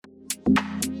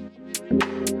Hey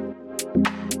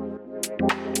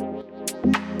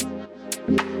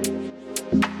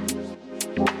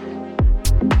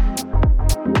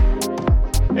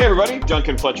everybody,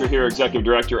 Duncan Fletcher here, Executive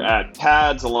Director at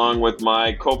PADS, along with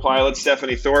my co-pilot,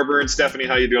 Stephanie Thorburn. Stephanie,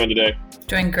 how are you doing today?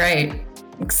 Doing great.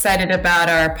 Excited about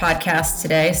our podcast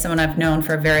today. Someone I've known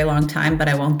for a very long time, but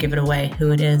I won't give it away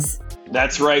who it is.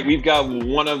 That's right. We've got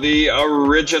one of the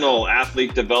original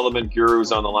athlete development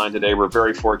gurus on the line today. We're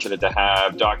very fortunate to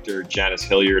have Dr. Janice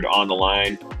Hilliard on the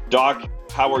line. Doc,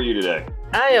 how are you today?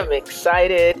 I am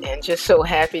excited and just so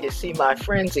happy to see my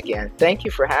friends again. Thank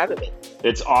you for having me.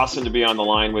 It's awesome to be on the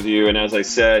line with you. And as I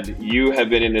said, you have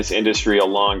been in this industry a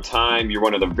long time. You're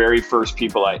one of the very first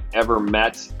people I ever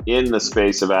met in the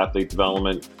space of athlete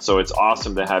development. So it's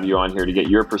awesome to have you on here to get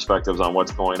your perspectives on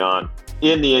what's going on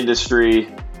in the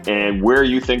industry and where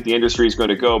you think the industry is going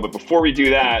to go. But before we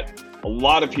do that, a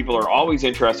lot of people are always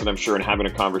interested, I'm sure, in having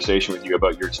a conversation with you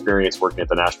about your experience working at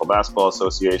the National Basketball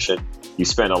Association. You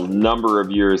spent a number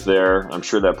of years there. I'm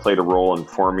sure that played a role in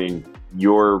forming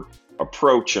your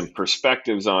approach and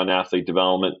perspectives on athlete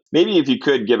development. Maybe if you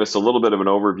could give us a little bit of an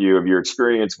overview of your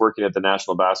experience working at the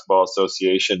National Basketball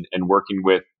Association and working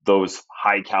with those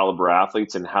high caliber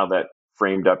athletes and how that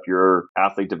framed up your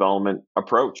athlete development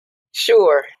approach.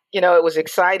 Sure. It was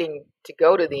exciting to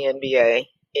go to the NBA.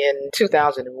 In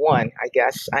 2001, I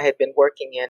guess, I had been working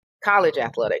in college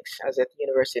athletics. I was at the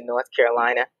University of North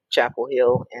Carolina, Chapel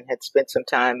Hill, and had spent some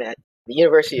time at the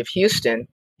University of Houston.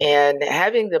 And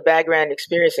having the background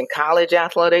experience in college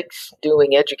athletics,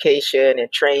 doing education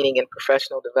and training and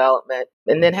professional development,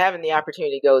 and then having the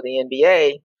opportunity to go to the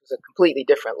NBA, was a completely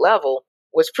different level,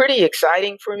 was pretty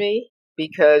exciting for me.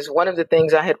 Because one of the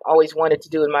things I had always wanted to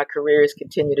do in my career is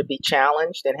continue to be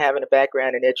challenged, and having a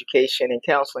background in education and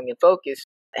counseling and focus,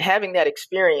 having that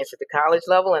experience at the college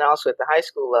level and also at the high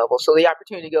school level. So the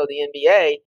opportunity to go to the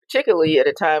NBA, particularly at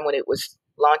a time when it was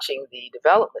launching the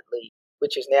Development League,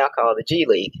 which is now called the G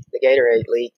League, the Gatorade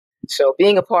League. So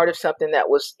being a part of something that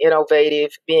was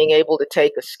innovative, being able to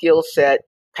take a skill set,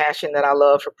 passion that I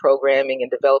love for programming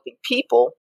and developing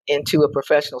people into a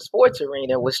professional sports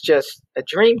arena was just a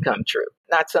dream come true.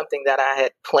 Not something that I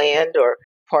had planned or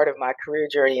part of my career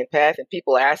journey and path. And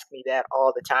people ask me that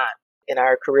all the time in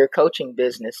our career coaching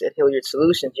business at Hilliard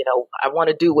Solutions. I want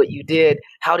to do what you did.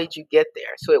 How did you get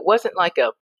there? So it wasn't like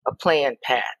a planned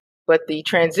path, but the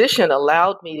transition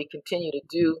allowed me to continue to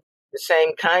do the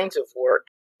same kinds of work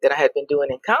that I had been doing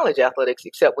in college athletics,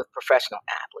 except with professional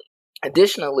athletes.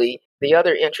 Additionally, the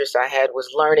other interest I had was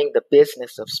learning the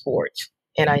business of sports.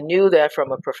 And I knew that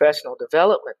from a professional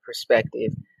development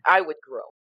perspective, I would grow,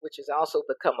 which has also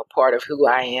become a part of who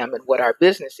I am and what our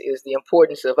business is, the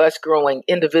importance of us growing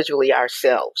individually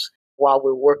ourselves while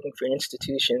we're working for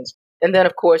institutions. And then,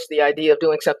 of course, the idea of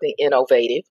doing something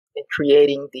innovative and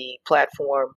creating the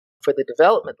platform for the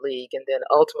Development League, and then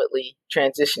ultimately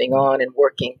transitioning on and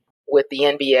working with the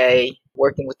NBA,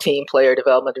 working with team player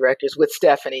development directors, with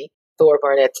Stephanie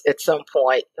Thorburn at some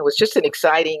point. It was just an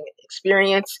exciting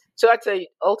experience. So I'd say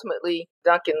ultimately,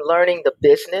 Duncan, learning the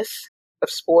business of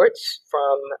sports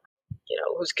from,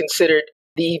 who's considered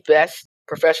the best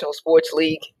professional sports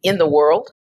league in the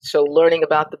world. So learning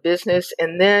about the business,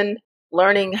 and then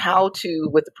learning how to,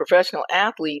 with the professional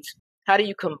athletes, how do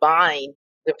you combine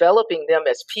developing them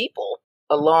as people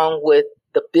along with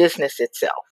the business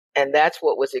itself? And that's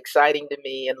what was exciting to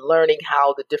me, and learning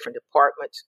how the different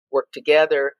departments work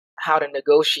together, how to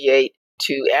negotiate,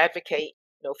 to advocate,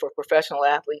 for professional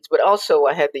athletes. But also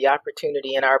I had the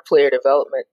opportunity in our player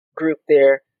development group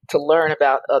there to learn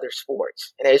about other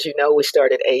sports. And as you know, we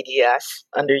started ADS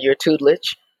under your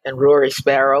tutelage and Rory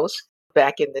Sparrows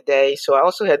back in the day. So I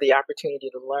also had the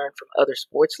opportunity to learn from other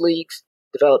sports leagues,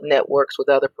 develop networks with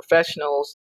other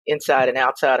professionals inside and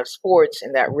outside of sports.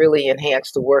 And that really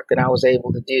enhanced the work that I was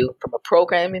able to do from a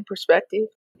programming perspective,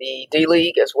 the D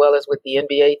League, as well as with the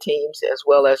NBA teams, as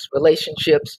well as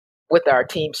relationships with our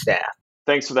team staff.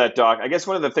 Thanks for that, Doc. I guess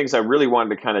one of the things I really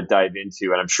wanted to kind of dive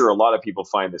into, and I'm sure a lot of people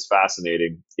find this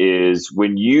fascinating, is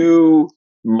when you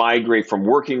migrate from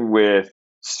working with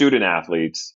student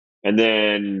athletes and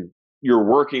then you're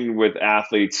working with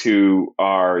athletes who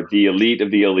are the elite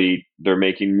of the elite, they're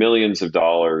making millions of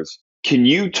dollars. Can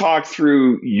you talk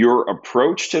through your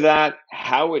approach to that,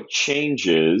 how it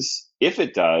changes, if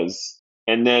it does,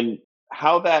 and then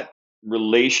how that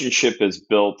relationship is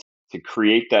built to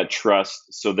create that trust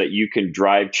so that you can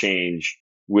drive change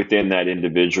within that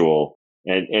individual?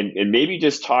 And maybe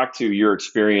just talk to your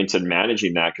experience in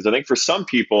managing that. Because I think for some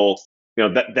people,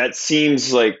 that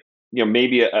seems like,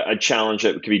 maybe a challenge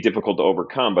that can be difficult to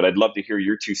overcome. But I'd love to hear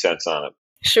your 2 cents on it.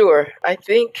 Sure. I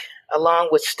think along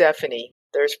with Stephanie,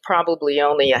 there's probably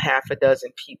only a half a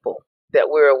dozen people that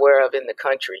we're aware of in the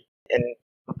country. And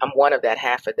I'm one of that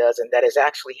half a dozen that has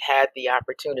actually had the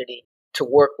opportunity to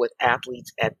work with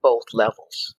athletes at both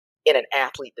levels in an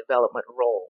athlete development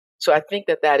role. So I think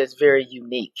that that is very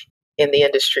unique in the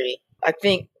industry. I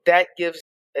think that gives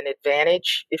an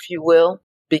advantage, if you will,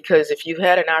 because if you've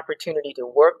had an opportunity to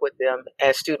work with them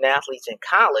as student athletes in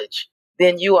college,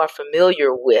 then you are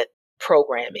familiar with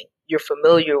programming. You're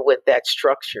familiar with that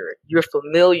structure. You're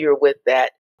familiar with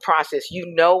that process. You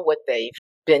know what they've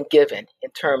been given in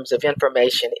terms of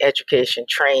information, education,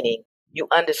 training. You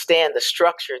understand the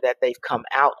structure that they've come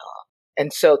out of.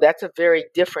 And so that's a very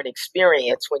different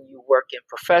experience when you work in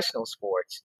professional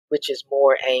sports, which is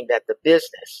more aimed at the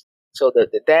business. So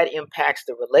that impacts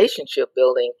the relationship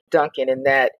building, Duncan, in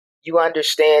that you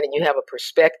understand and you have a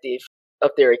perspective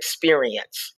of their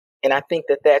experience. And I think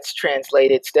that that's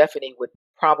translated, Stephanie would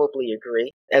probably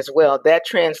agree as well, that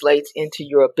translates into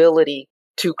your ability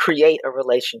to create a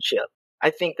relationship. I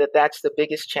think that that's the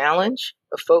biggest challenge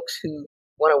of folks who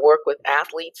want to work with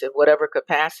athletes at whatever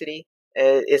capacity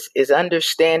is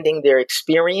understanding their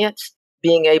experience,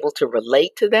 being able to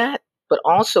relate to that, but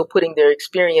also putting their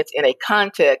experience in a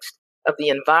context of the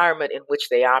environment in which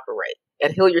they operate.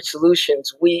 At Hilliard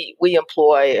Solutions, we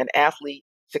employ an athlete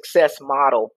success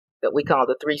model that we call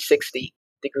the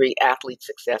 360-degree athlete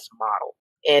success model.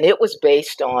 And it was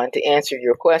based on, to answer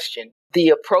your question, the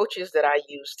approaches that I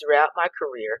used throughout my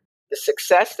career, the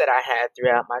success that I had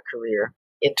throughout my career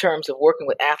in terms of working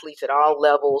with athletes at all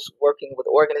levels, working with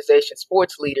organization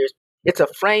sports leaders. It's a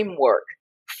framework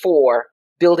for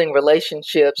building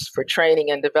relationships, for training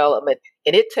and development.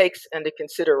 And it takes into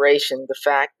consideration the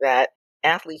fact that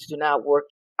athletes do not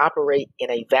operate in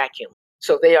a vacuum.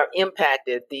 So they are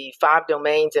impacted. The 5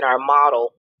 domains in our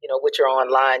model, which are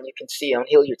online, you can see on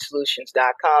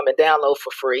HilliardSolutions.com and download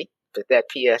for free. Put that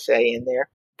PSA in there.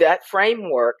 That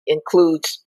framework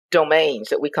includes domains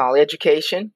that we call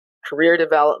education, career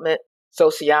development,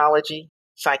 sociology,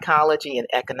 psychology, and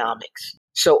economics.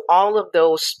 So all of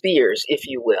those spheres, if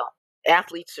you will,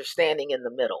 athletes are standing in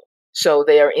the middle. So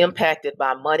they are impacted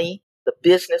by money, the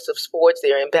business of sports.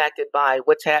 They are impacted by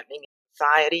what's happening in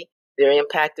society. They're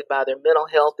impacted by their mental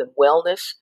health and wellness.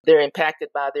 They're impacted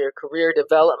by their career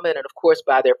development and, of course,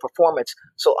 by their performance.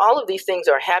 So all of these things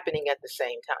are happening at the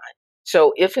same time.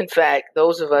 So if, in fact,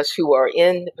 those of us who are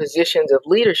in positions of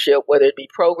leadership, whether it be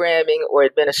programming or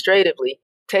administratively,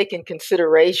 take in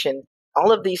consideration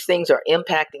all of these things are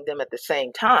impacting them at the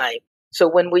same time. So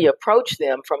when we approach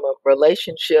them from a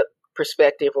relationship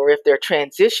perspective, or if they're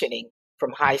transitioning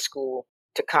from high school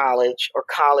to college or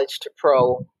college to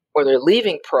pro, or they're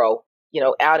leaving pro,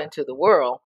 out into the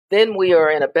world, then we are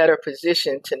in a better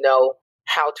position to know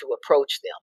how to approach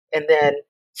them. And then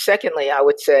secondly, I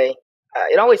would say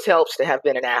it always helps to have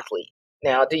been an athlete.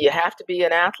 Now, do you have to be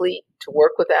an athlete to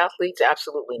work with athletes?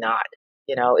 Absolutely not.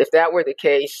 If that were the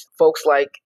case, folks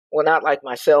not like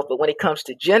myself, but when it comes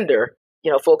to gender,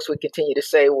 folks would continue to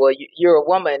say, well, you're a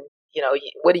woman,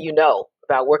 what do you know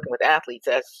about working with athletes?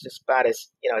 That's just about as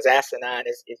asinine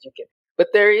as you can. But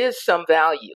there is some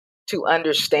value to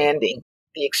understanding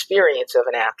the experience of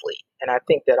an athlete. And I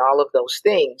think that all of those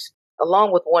things,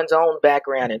 along with one's own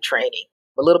background and training,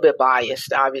 a little bit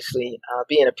biased, obviously,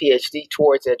 being a PhD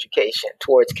towards education,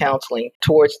 towards counseling,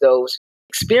 towards those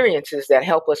experiences that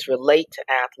help us relate to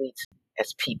athletes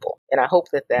as people. And I hope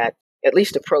that at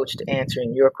least approach to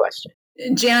answering your question.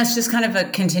 Janice, just kind of a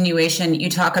continuation. You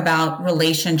talk about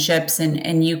relationships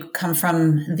and you come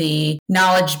from the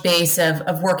knowledge base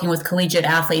of working with collegiate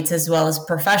athletes as well as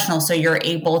professionals. So you're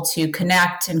able to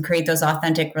connect and create those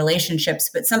authentic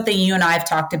relationships. But something you and I have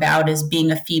talked about is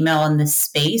being a female in this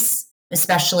space,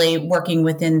 especially working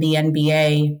within the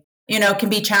NBA, can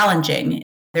be challenging.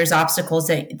 There's obstacles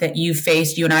that you've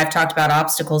faced. You and I have talked about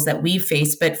obstacles that we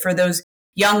face. But for those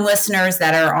young listeners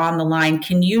that are on the line,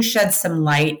 can you shed some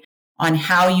light on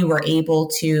how you were able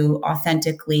to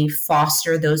authentically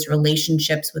foster those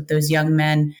relationships with those young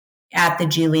men at the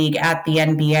G League, at the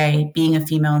NBA, being a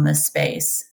female in this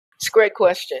space? It's a great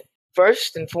question.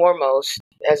 First and foremost,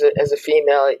 as a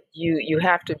female, you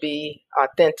have to be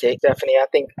authentic. Stephanie, I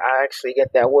think I actually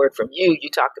get that word from you.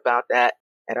 You talked about that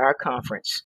at our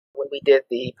conference when we did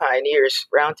the Pioneers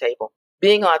Roundtable.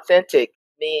 Being authentic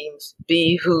means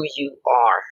be who you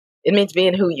are. It means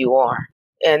being who you are.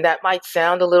 And that might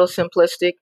sound a little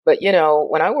simplistic, but,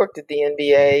 when I worked at the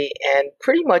NBA and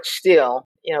pretty much still,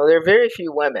 there are very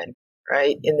few women,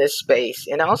 right, in this space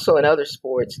and also in other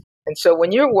sports. And so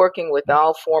when you're working with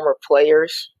all former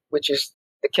players, which is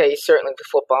the case certainly with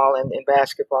football and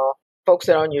basketball, folks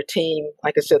that are on your team,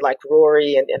 like I said, like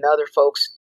Rory and other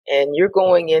folks, and you're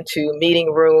going into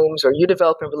meeting rooms or you're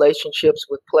developing relationships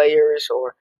with players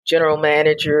or general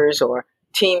managers or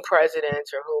team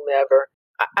presidents or whomever,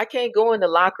 I can't go in the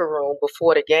locker room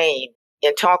before the game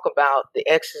and talk about the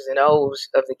X's and O's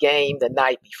of the game the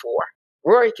night before.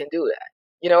 Rory can do that.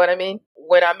 You know what I mean?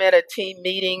 When I'm at a team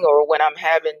meeting or when I'm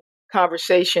having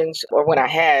conversations or when I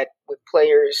had with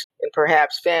players and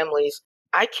perhaps families,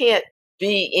 I can't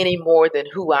be any more than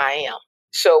who I am.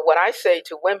 So what I say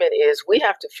to women is we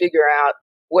have to figure out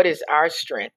what is our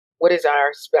strength, what is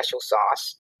our special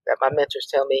sauce that my mentors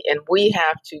tell me, and we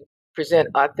have to present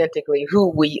authentically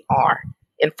who we are.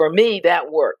 And for me,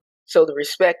 that worked. So the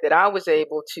respect that I was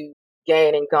able to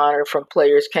gain and garner from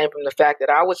players came from the fact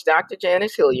that I was Dr.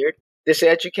 Janice Hilliard, this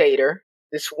educator,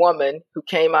 this woman who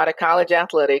came out of college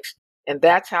athletics, and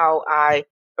that's how I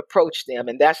approached them,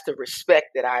 and that's the respect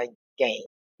that I gained.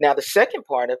 Now, the second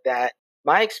part of that,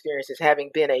 my experience is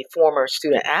having been a former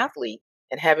student athlete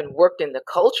and having worked in the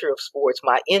culture of sports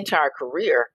my entire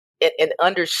career and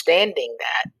understanding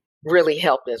that really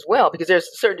helped as well, because there's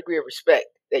a certain degree of respect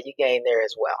that you gain there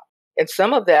as well. And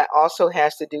some of that also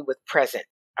has to do with present.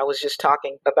 I was just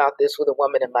talking about this with a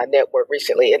woman in my network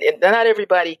recently, and not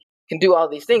everybody can do all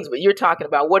these things, but you're talking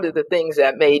about what are the things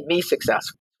that made me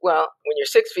successful. Well, when you're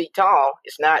 6 feet tall,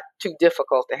 it's not too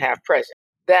difficult to have presence.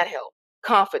 That helps.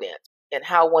 Confidence in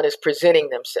how one is presenting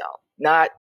themselves,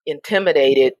 not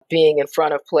intimidated being in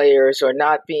front of players or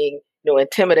not being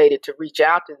intimidated to reach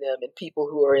out to them and people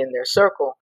who are in their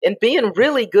circle, and being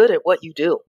really good at what you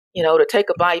do. To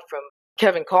take a bite from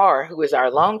Kevin Carr, who is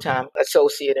our longtime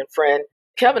associate and friend,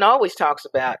 Kevin always talks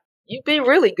about you be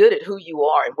really good at who you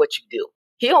are and what you do.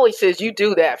 He always says you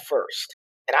do that first.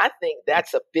 And I think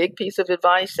that's a big piece of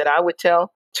advice that I would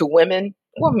tell to women,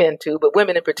 well, men too, but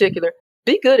women in particular.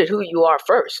 Be good at who you are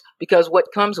first, because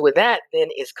what comes with that then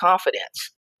is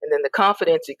confidence. And then the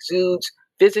confidence exudes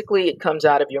physically, it comes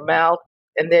out of your mouth,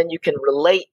 and then you can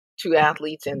relate to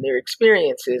athletes and their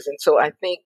experiences. And so I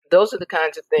think those are the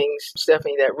kinds of things,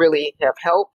 Stephanie, that really have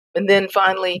helped. And then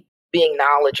finally, being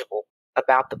knowledgeable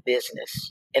about the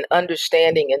business and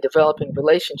understanding and developing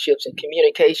relationships and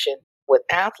communication with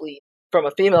athletes from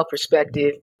a female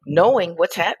perspective, knowing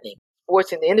what's happening,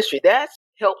 sports in the industry. That's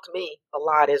helped me a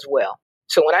lot as well.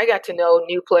 So when I got to know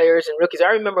new players and rookies, I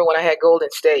remember when I had Golden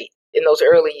State in those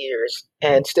early years.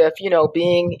 And Steph,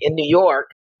 being in New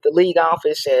York, the league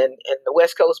office and the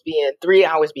West Coast being 3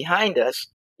 hours behind us,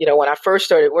 when I first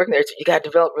started working there, you got to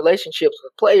develop relationships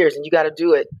with players and you got to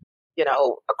do it,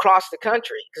 across the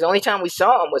country. Because the only time we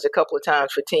saw them was a couple of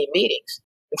times for team meetings.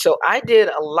 And so I did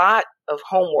a lot of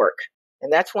homework.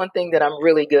 And that's one thing that I'm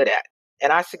really good at.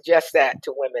 And I suggest that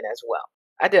to women as well.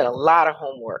 I did a lot of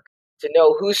homework to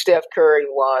know who Steph Curry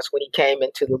was when he came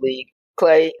into the league,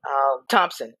 Klay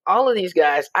Thompson, all of these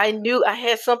guys. I knew I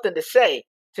had something to say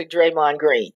to Draymond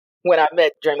Green when I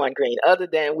met Draymond Green, other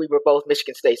than we were both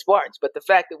Michigan State Spartans. But the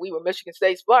fact that we were Michigan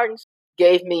State Spartans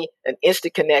gave me an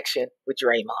instant connection with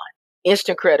Draymond,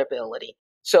 instant credibility.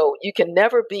 So you can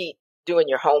never beat doing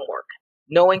your homework,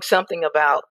 knowing something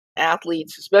about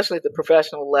athletes, especially at the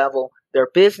professional level, their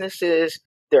businesses,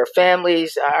 their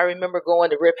families. I remember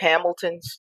going to Rip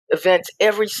Hamilton's events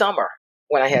every summer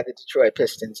when I had the Detroit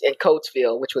Pistons in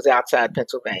Coatesville, which was outside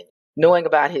Pennsylvania. Knowing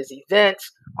about his events,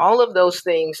 all of those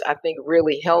things I think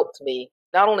really helped me,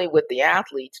 not only with the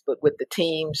athletes, but with the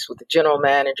teams, with the general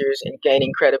managers, and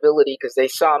gaining credibility because they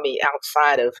saw me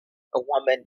outside of a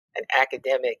woman, an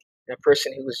academic, and a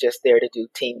person who was just there to do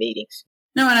team meetings.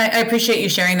 No, and I appreciate you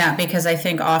sharing that, because I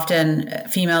think often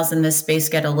females in this space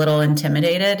get a little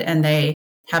intimidated and they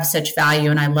have such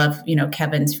value. And I love,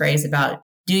 Kevin's phrase about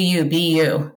do you, be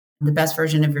you, the best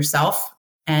version of yourself.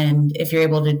 And if you're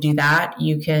able to do that,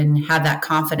 you can have that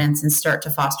confidence and start to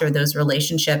foster those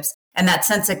relationships and that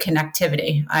sense of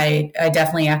connectivity. I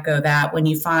definitely echo that. When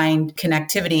you find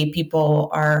connectivity, people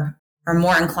are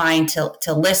more inclined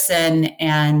to listen,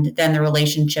 and then the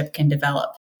relationship can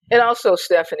develop. And also,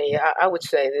 Stephanie, I would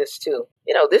say this too.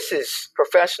 This is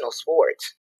professional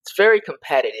sports. It's very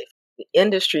competitive. The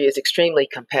industry is extremely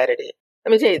competitive.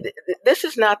 Let me tell you, this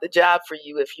is not the job for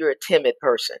you if you're a timid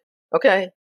person. Okay?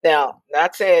 Now,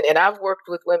 not saying, and I've worked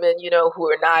with women,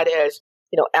 who are not as,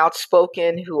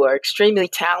 outspoken, who are extremely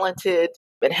talented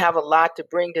and have a lot to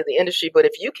bring to the industry. But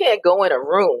if you can't go in a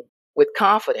room with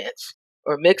confidence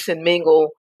or mix and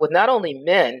mingle with not only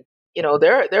men,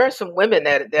 there are some women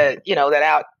that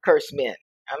out curse men.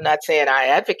 I'm not saying I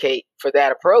advocate for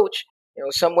that approach.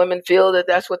 Some women feel that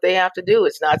that's what they have to do.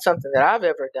 It's not something that I've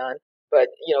ever done, but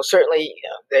certainly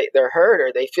they're hurt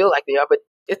or they feel like they are. But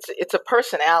it's a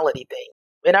personality thing.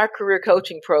 In our career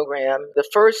coaching program, the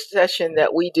first session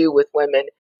that we do with women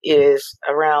is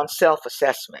around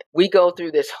self-assessment. We go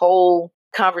through this whole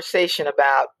conversation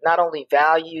about not only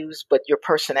values, but your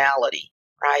personality,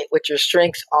 right? What your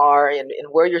strengths are and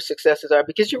where your successes are,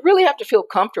 because you really have to feel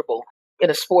comfortable in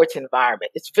a sports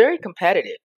environment. It's very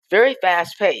competitive, very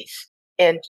fast-paced,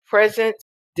 and present,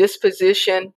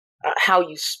 disposition, how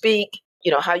you speak,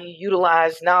 how you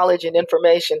utilize knowledge and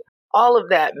information, all of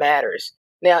that matters.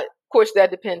 Now, of course,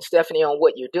 that depends, Stephanie, on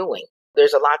what you're doing.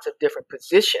 There's a lots of different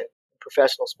positions in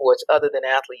professional sports other than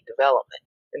athlete development.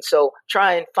 And so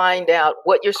try and find out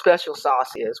what your special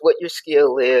sauce is, what your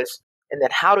skill is, and then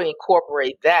how to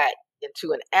incorporate that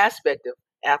into an aspect of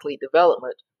athlete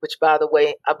development, which, by the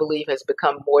way, I believe has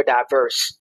become more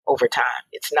diverse over time.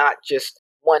 It's not just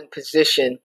one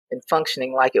position and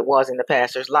functioning like it was in the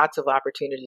past. There's lots of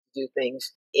opportunities to do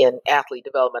things in athlete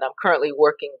development. I'm currently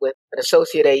working with an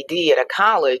associate AD at a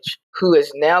college who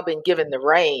has now been given the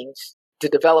reins to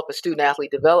develop a student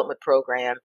athlete development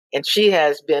program. And she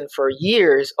has been for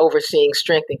years overseeing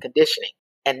strength and conditioning.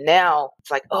 And now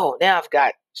it's like, oh, now I've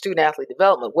got student athlete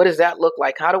development. What does that look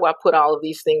like? How do I put all of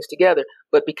these things together?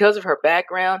 But because of her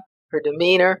background, her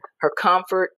demeanor, her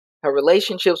comfort, her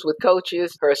relationships with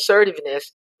coaches, her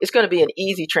assertiveness, it's going to be an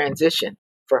easy transition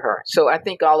for her. So I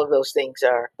think all of those things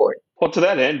are important. Well, to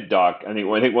that end, Doc, I think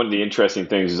one of the interesting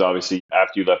things is obviously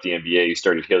after you left the NBA, you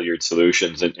started Hilliard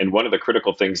Solutions. And one of the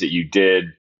critical things that you did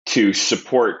to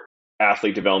support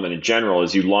athlete development in general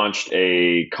is you launched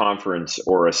a conference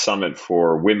or a summit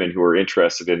for women who are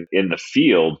interested in the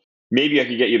field. Maybe I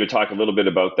could get you to talk a little bit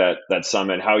about that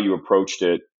summit, how you approached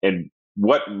it, and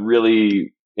what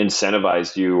really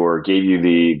incentivized you or gave you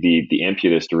the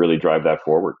impetus to really drive that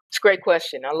forward. It's a great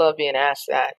question. I love being asked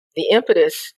that. The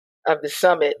impetus of the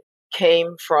summit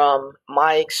came from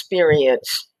my experience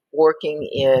working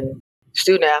in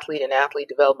student athlete and athlete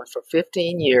development for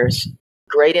 15 years,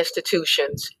 great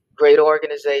institutions, great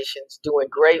organizations, doing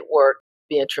great work,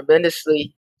 being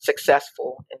tremendously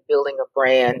successful in building a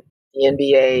brand, the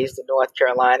NBAs, the North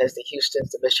Carolinas, the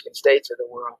Houstons, the Michigan States of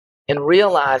the world, and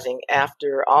realizing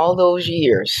after all those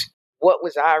years, what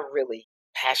was I really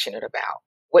passionate about?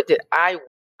 What did I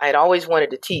had always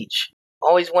wanted to teach,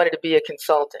 always wanted to be a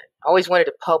consultant, always wanted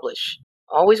to publish,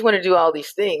 always wanted to do all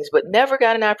these things, but never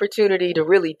got an opportunity to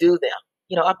really do them.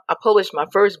 I published my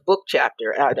first book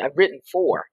chapter. I've written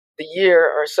 4 the year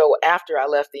or so after I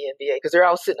left the NBA because they're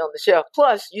all sitting on the shelf.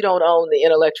 Plus, you don't own the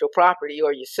intellectual property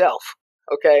or yourself,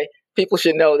 okay? People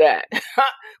should know that.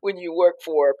 When you work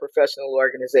for a professional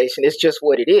organization, it's just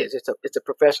what it is. It's a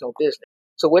professional business.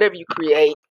 So whatever you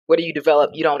create, whatever you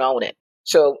develop, you don't own it.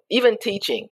 So even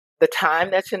teaching, the time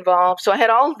that's involved. So I had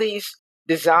all these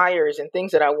desires and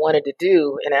things that I wanted to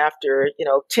do. And after,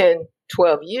 10,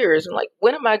 12 years, I'm like,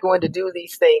 when am I going to do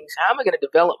these things? How am I going to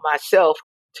develop myself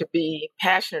to be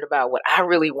passionate about what I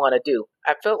really want to do?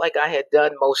 I felt like I had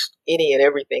done most any and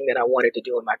everything that I wanted to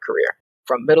do in my career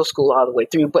from middle school all the way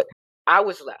through, but I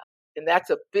was left. And that's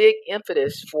a big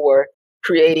impetus for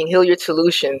creating Hilliard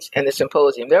Solutions and the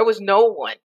Symposium. There was no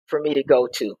one for me to go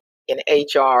to in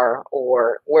HR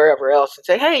or wherever else and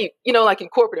say, hey, like in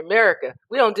corporate America,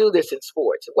 we don't do this in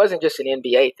sports. It wasn't just an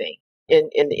NBA thing.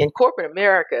 In corporate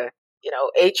America,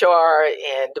 HR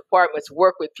and departments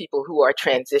work with people who are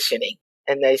transitioning.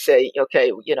 And they say,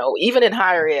 okay, even in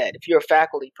higher ed, if you're a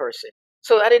faculty person.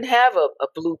 So I didn't have a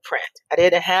blueprint. I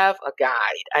didn't have a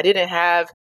guide. I didn't have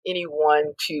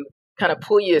anyone to kind of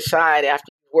pull you aside after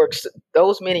you worked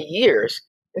those many years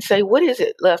and say, what is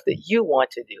it left that you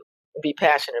want to do and be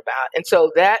passionate about? And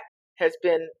so that has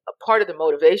been a part of the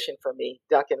motivation for me,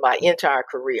 Duncan, my entire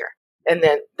career. And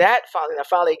then I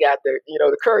finally got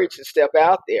the courage to step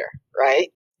out there, right?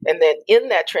 And then in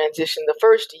that transition, the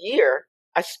first year,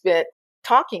 I spent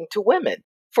talking to women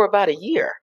for about a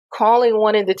year, calling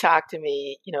one in to talk to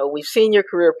me. We've seen your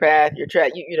career path, your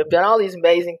track, you've done all these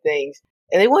amazing things.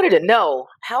 And they wanted to know,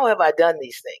 how have I done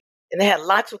these things? And they had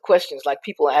lots of questions like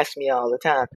people ask me all the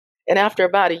time. And after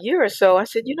about a year or so, I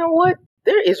said, you know what?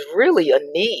 There is really a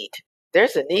need.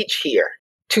 There's a niche here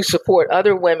to support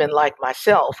other women like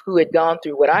myself who had gone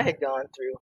through what I had gone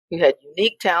through, who had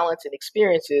unique talents and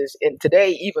experiences, and today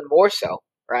even more so,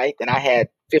 right, than I had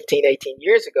 15, 18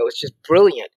 years ago. It's just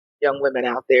brilliant young women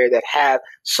out there that have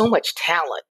so much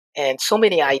talent and so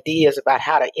many ideas about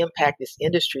how to impact this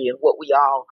industry and what we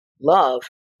all love.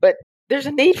 But there's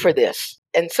a need for this.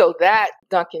 And so that,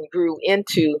 Duncan, grew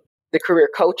into the career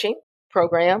coaching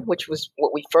program, which was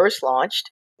what we first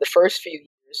launched the first few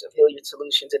years of Hilliard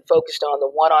Solutions, and focused on the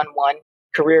one-on-one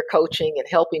career coaching and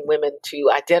helping women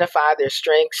to identify their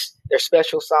strengths, their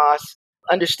special sauce,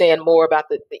 understand more about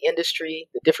the industry,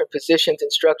 the different positions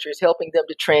and structures, helping them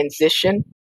to transition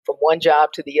from one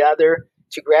job to the other,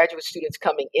 to graduate students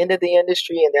coming into the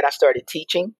industry, and then I started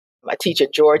teaching. I teach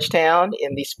at Georgetown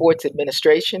in the sports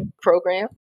administration program.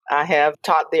 I have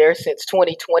taught there since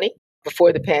 2020.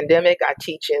 Before the pandemic, I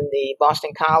teach in the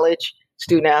Boston College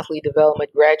Student Athlete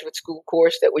Development Graduate School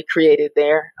course that we created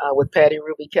there with Patty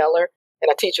Ruby Keller. And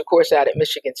I teach a course out at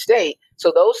Michigan State.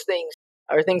 So those things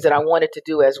are things that I wanted to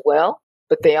do as well,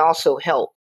 but they also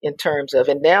help in terms of,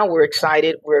 and now we're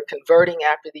excited. We're converting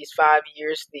after these 5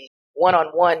 years, the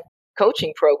one-on-one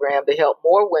coaching program to help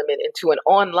more women into an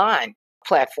online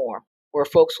platform where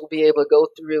folks will be able to go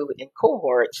through in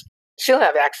cohorts, still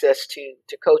have access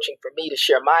to coaching for me to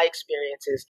share my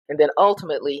experiences. And then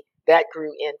ultimately that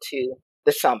grew into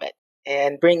the summit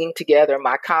and bringing together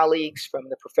my colleagues from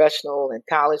the professional and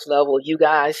college level, you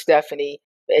guys, Stephanie.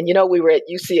 And, we were at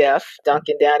UCF,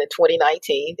 Duncan, down in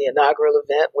 2019, the inaugural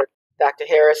event with Dr.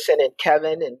 Harrison and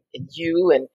Kevin and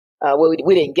you. And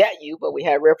we didn't get you, but we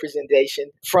had representation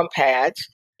from PADS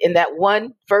in that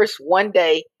first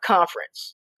one-day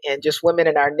conference. And just women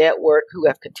in our network who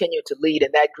have continued to lead.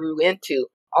 And that grew into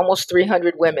almost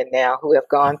 300 women now who have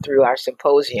gone through our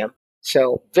symposium.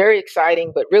 So very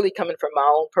exciting, but really coming from my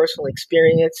own personal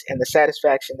experience and the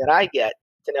satisfaction that I get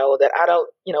to know that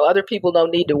other people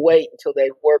don't need to wait until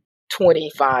they've worked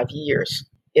 25 years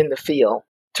in the field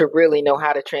to really know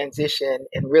how to transition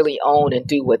and really own and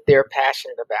do what they're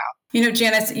passionate about.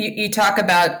 Janice, you talk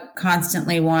about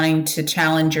constantly wanting to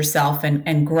challenge yourself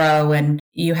and grow, and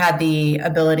you had the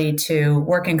ability to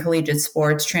work in collegiate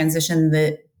sports, transition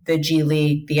the G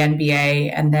League, the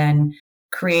NBA, and then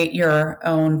create your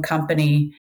own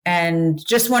company. And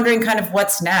just wondering kind of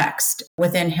what's next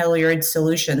within Hilliard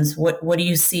Solutions. What do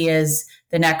you see as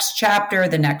the next chapter,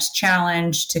 the next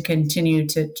challenge to continue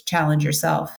to challenge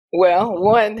yourself? Well,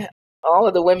 all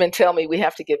of the women tell me we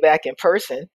have to get back in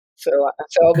person. So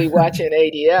I'll be watching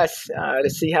ADS to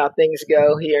see how things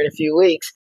go here in a few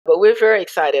weeks. But we're very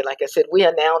excited. Like I said, we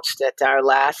announced at our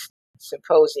last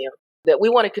symposium that we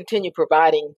want to continue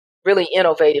providing really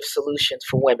innovative solutions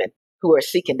for women who are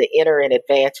seeking to enter and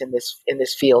advance in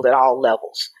this field at all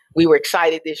levels. We were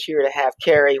excited this year to have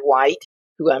Carrie White,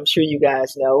 who I'm sure you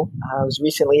guys know, was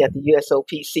recently at the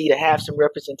USOPC, to have some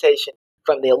representation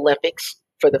from the Olympics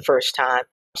for the first time.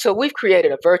 So we've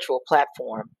created a virtual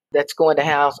platform that's going to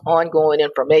house ongoing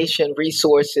information,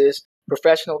 resources,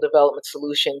 professional development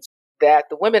solutions that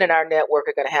the women in our network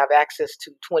are going to have access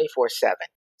to 24/7.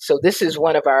 So this is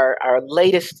one of our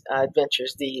latest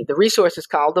adventures. The resource is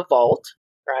called The Vault,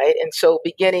 right? And so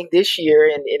beginning this year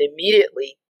and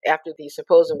immediately after the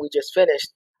symposium we just finished,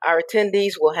 our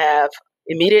attendees will have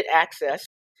immediate access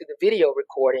to the video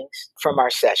recordings from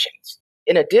our sessions.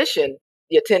 In addition,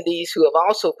 the attendees who have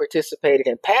also participated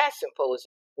in past symposiums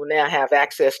will now have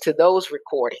access to those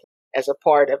recordings as a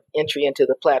part of entry into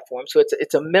the platform. So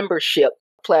it's a membership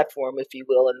platform, if you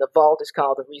will, and the vault is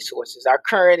called the resources. Our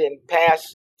current and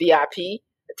past VIP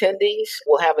attendees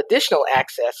will have additional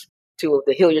access to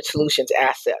the Hilliard Solutions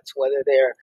assets, whether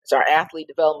it's our athlete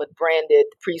development branded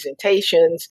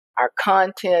presentations, our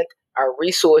content, our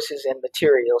resources and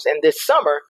materials. And this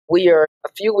summer, we are a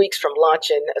few weeks from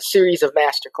launching a series of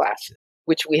masterclasses,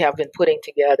 which we have been putting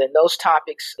together. And those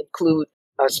topics include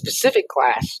a specific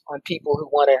class on people who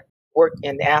want to work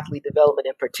in athlete development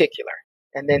in particular.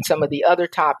 And then some of the other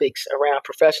topics around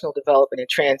professional development and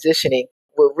transitioning.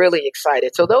 We're really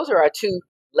excited. So those are our two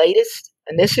latest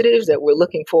initiatives that we're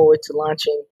looking forward to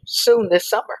launching soon this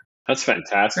summer. That's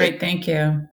fantastic. Great, thank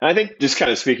you. I think just kind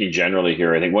of speaking generally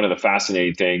here, I think one of the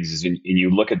fascinating things is when you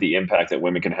look at the impact that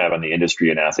women can have on the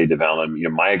industry and athlete development.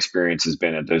 My experience has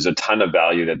been that there's a ton of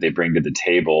value that they bring to the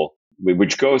table,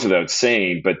 which goes without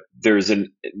saying, but there's an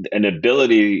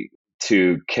ability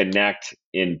to connect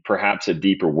in perhaps a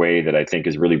deeper way that I think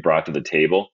is really brought to the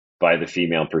table by the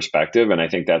female perspective. And I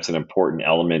think that's an important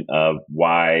element of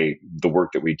why the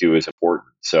work that we do is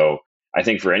important. So I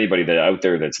think for anybody that out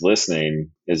there that's listening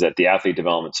is that the athlete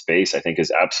development space, I think,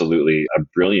 is absolutely a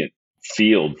brilliant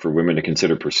field for women to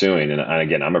consider pursuing. And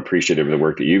again, I'm appreciative of the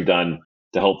work that you've done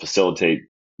to help facilitate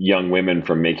young women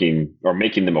from making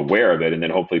them aware of it, and then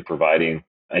hopefully providing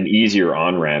an easier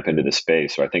on-ramp into the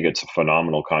space. So I think it's a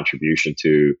phenomenal contribution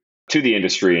to the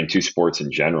industry and to sports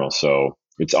in general. So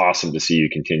it's awesome to see you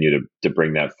continue to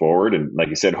bring that forward. And like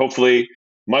you said, hopefully,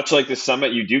 much like the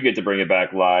summit, you do get to bring it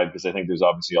back live, because I think there's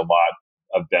obviously a lot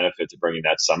of benefit to bringing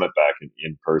that summit back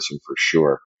in person for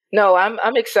sure. No,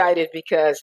 I'm excited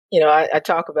because, I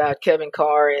talk about Kevin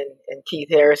Carr and Keith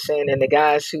Harrison and the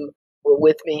guys who were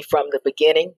with me from the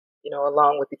beginning,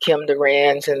 along with the Kim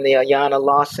Durans and the Ayanna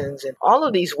Lawsons and all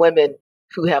of these women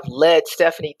who have led,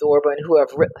 Stephanie Thorburn, who have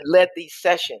led these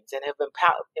sessions and have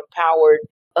empowered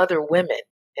other women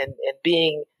and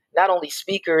being not only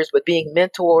speakers, but being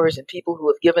mentors and people who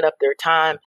have given up their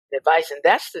time and advice. And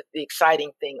that's the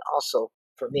exciting thing also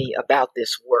for me about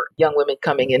this work. Young women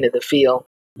coming into the field,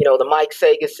 the Mike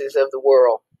Sagases of the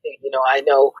world, I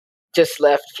know just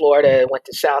left Florida and went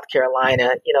to South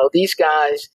Carolina. These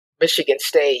guys, Michigan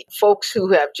State, folks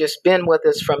who have just been with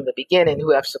us from the beginning,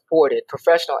 who have supported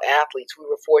professional athletes. We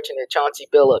were fortunate. Chauncey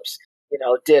Billups,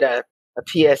 did a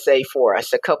PSA for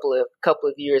us a couple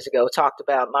of years ago, talked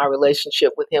about my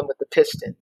relationship with him with the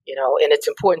Pistons, and it's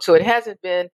important. So it hasn't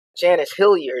been Janice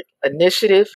Hilliard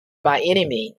initiative by any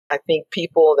means. I think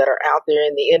people that are out there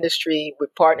in the industry, we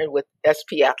partnered with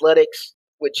SP Athletics,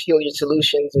 which Hilliard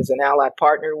Solutions is an allied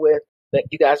partner with. But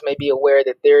you guys may be aware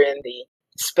that they're in the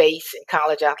space in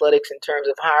college athletics in terms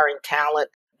of hiring talent.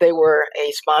 They were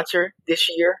a sponsor this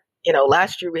year.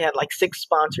 Last year we had like 6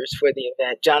 sponsors for the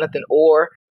event. Jonathan Orr,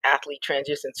 Athlete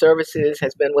Transition Services,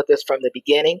 has been with us from the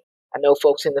beginning. I know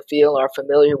folks in the field are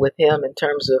familiar with him in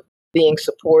terms of being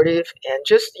supportive and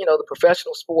just, the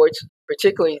professional sports,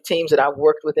 particularly teams that I've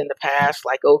worked with in the past,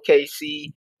 like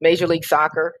OKC, Major League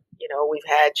Soccer. We've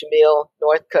had Jamil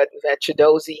Northcutt, we've had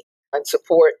Chidozie and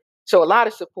support. So a lot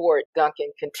of support,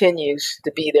 Duncan, continues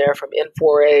to be there from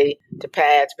N4A to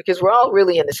PADS because we're all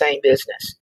really in the same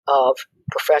business of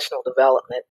professional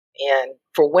development. And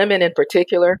for women in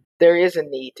particular, there is a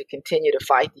need to continue to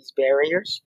fight these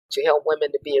barriers, to help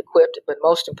women to be equipped, but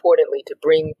most importantly, to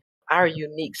bring our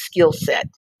unique skill set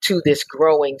to this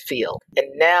growing field. And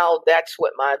now that's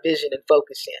what my vision and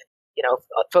focus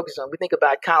focus on. We think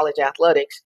about college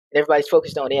athletics and everybody's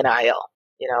focused on NIL.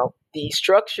 The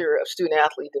structure of student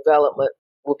athlete development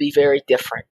will be very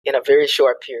different in a very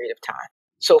short period of time.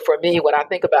 So for me, when I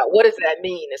think about what does that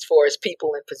mean as far as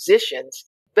people in positions,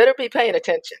 better be paying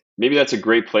attention. Maybe that's a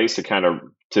great place to kind of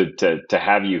to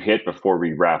have you hit before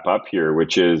we wrap up here,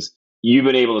 which is you've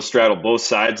been able to straddle both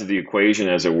sides of the equation,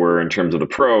 as it were, in terms of the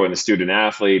pro and the student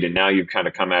athlete. And now you've kind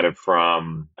of come at it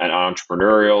from an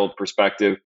entrepreneurial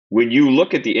perspective. When you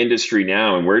look at the industry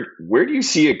now, and where do you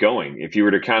see it going? If you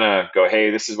were to kind of go, hey,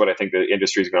 this is what I think the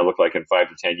industry is going to look like in 5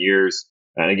 to 10 years.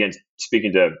 And again,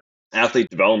 speaking to athlete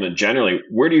development generally,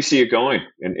 where do you see it going?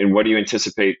 And what do you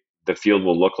anticipate the field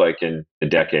will look like in a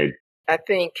decade? I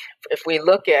think if we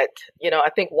look at, I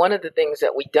think one of the things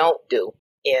that we don't do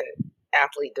in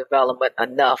athlete development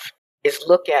enough is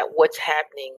look at what's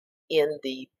happening in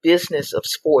the business of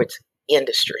sports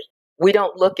industry. We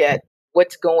don't look at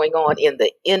what's going on in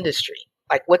the industry,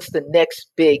 like what's the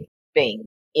next big thing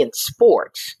in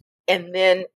sports, and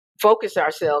then focus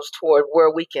ourselves toward where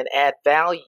we can add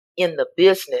value in the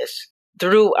business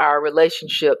through our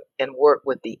relationship and work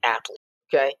with the athlete.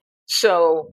 Okay.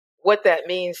 So what that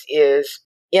means is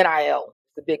NIL,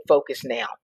 the big focus now,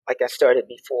 like I started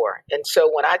before. And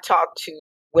so when I talk to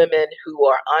women who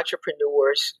are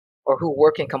entrepreneurs or who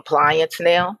work in compliance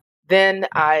now, then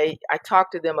I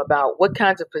talk to them about what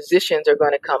kinds of positions are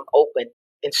going to come open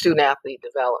in student athlete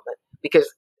development,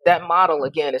 because that model,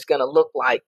 again, is going to look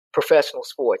like professional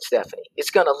sports, Stephanie.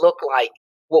 It's going to look like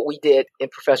what we did in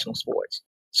professional sports.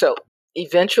 So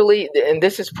eventually, and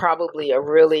this is probably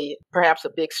perhaps a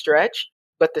big stretch,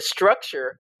 but the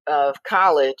structure of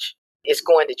college is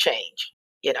going to change.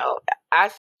 I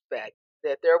suspect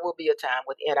that there will be a time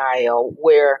with NIL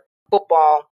where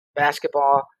football,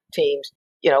 basketball teams,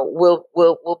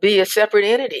 will be a separate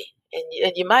entity.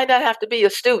 And you might not have to be a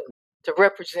student to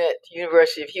represent the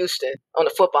University of Houston on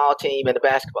the football team and the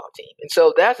basketball team. And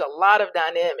so there's a lot of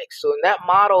dynamics. So that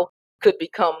model could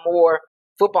become more,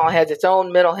 football has its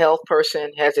own mental health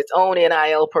person, has its own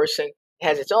NIL person,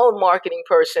 has its own marketing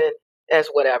person, as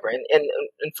whatever. And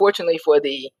unfortunately for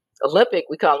the Olympic,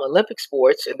 we call them Olympic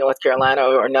sports in North Carolina,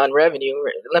 or non-revenue,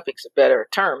 Olympics a better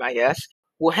term, I guess,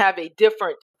 will have a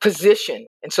different position.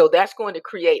 And so that's going to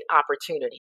create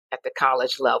opportunity at the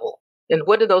college level. And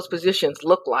what do those positions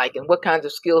look like? And what kinds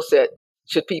of skill set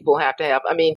should people have to have?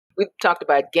 I mean, we've talked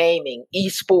about gaming,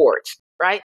 esports,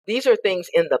 right? These are things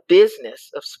in the business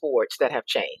of sports that have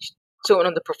changed. So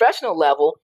on the professional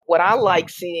level, what I like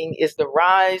seeing is the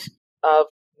rise of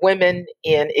women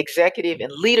in executive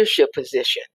and leadership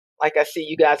position. Like I see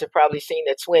you guys have probably seen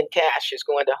that Swin Cash is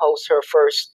going to host her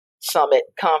first summit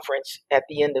conference at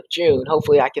the end of June.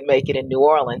 Hopefully I can make it in New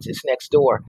Orleans. It's next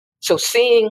door. So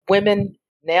seeing women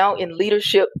now in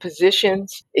leadership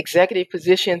positions, executive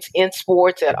positions in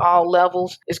sports at all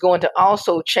levels is going to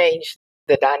also change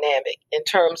the dynamic in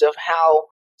terms of how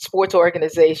sports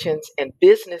organizations and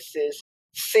businesses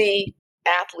see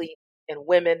athletes and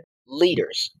women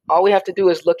leaders. All we have to do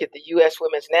is look at the U.S.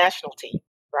 women's national team,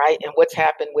 right? And what's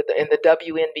happened in the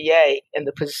WNBA and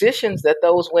the positions that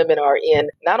those women are in,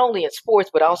 not only in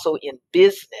sports, but also in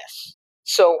business.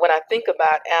 So when I think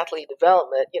about athlete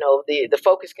development, the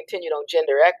focus continued on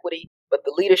gender equity, but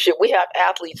the leadership, we have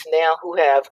athletes now who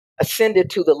have ascended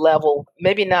to the level,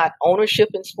 maybe not ownership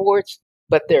in sports,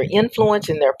 but their influence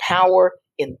and their power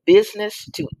in business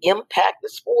to impact the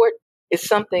sport is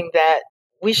something that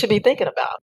we should be thinking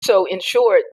about. So in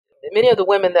short, many of the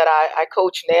women that I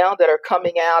coach now that are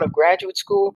coming out of graduate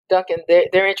school, Duncan,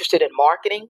 they're interested in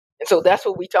marketing. And so that's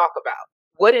what we talk about.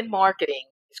 What in marketing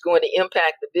is going to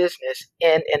impact the business,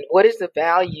 and what is the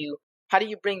value? How do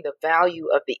you bring the value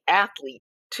of the athlete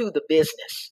to the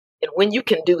business? And when you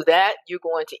can do that, you're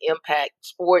going to impact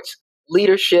sports,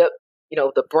 leadership,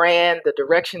 the brand, the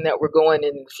direction that we're going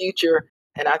in the future.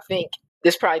 And I think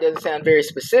this probably doesn't sound very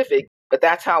specific, but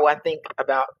that's how I think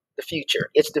about the future.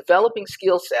 It's developing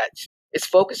skill sets. It's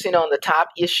focusing on the top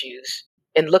issues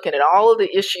and looking at all of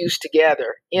the issues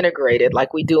together, integrated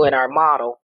like we do in our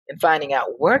model, and finding out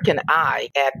where can I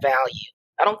add value.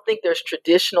 I don't think there's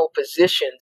traditional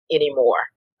positions anymore,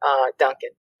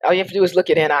 Duncan. All you have to do is look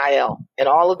at NIL and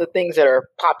all of the things that are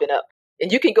popping up. And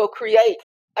you can go create.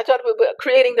 I talk about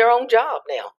creating their own job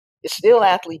now. It's still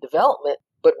athlete development,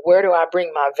 but where do I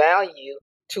bring my value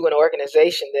to an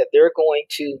organization that they're going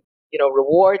to,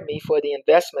 reward me for the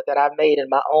investment that I've made in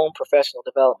my own professional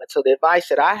development? So the advice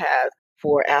that I have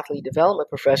for athlete development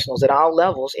professionals at all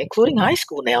levels, including high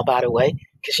school now, by the way,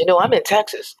 because, I'm in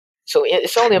Texas. So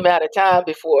it's only a matter of time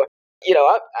before,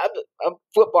 I'm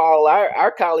football,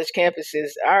 our college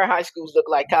campuses, our high schools look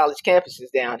like college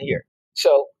campuses down here.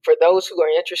 So for those who are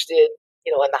interested,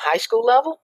 in the high school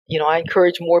level, I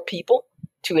encourage more people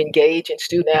to engage in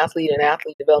student athlete and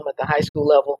athlete development at the high school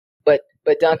level. But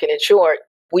Duncan, in short,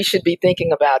 we should be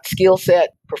thinking about skill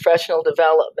set, professional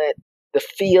development, the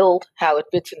field, how it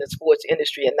fits in the sports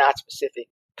industry, and not specific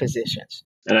positions.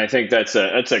 And I think that's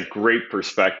a great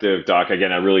perspective, Doc.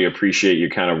 Again, I really appreciate you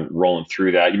kind of rolling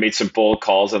through that. You made some bold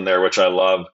calls in there, which I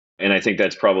love. And I think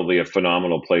that's probably a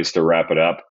phenomenal place to wrap it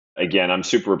up. Again, I'm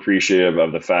super appreciative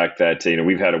of the fact that,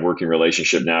 we've had a working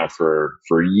relationship now for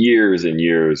years and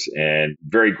years, and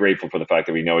very grateful for the fact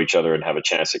that we know each other and have a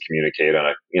chance to communicate on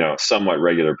a, somewhat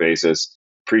regular basis.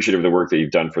 Appreciative of the work that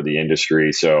you've done for the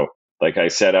industry. So like I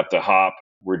said up the hop,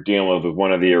 we're dealing with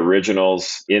one of the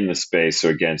originals in the space. So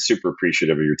again, super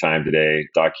appreciative of your time today,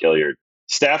 Doc Hilliard.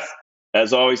 Steph,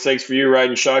 as always, thanks for you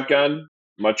riding shotgun.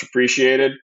 Much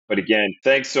appreciated. But again,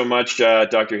 thanks so much,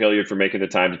 Dr. Hilliard, for making the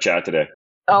time to chat today.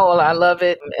 Oh, well, I love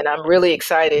it. And I'm really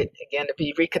excited, again, to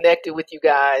be reconnected with you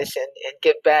guys and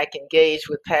get back engaged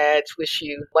with PADS. Wish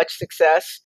you much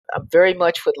success. I very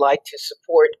much would like to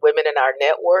support women in our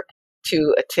network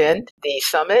to attend the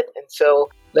summit. And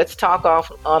so let's talk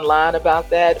online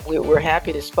about that. We're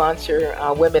happy to sponsor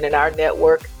women in our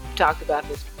network. We talked about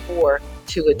this before,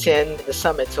 to attend the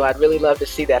summit. So I'd really love to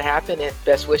see that happen, and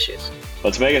best wishes.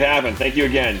 Let's make it happen. Thank you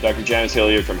again, Dr. Janice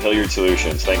Hilliard from Hilliard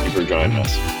Solutions. Thank you for joining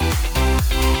us.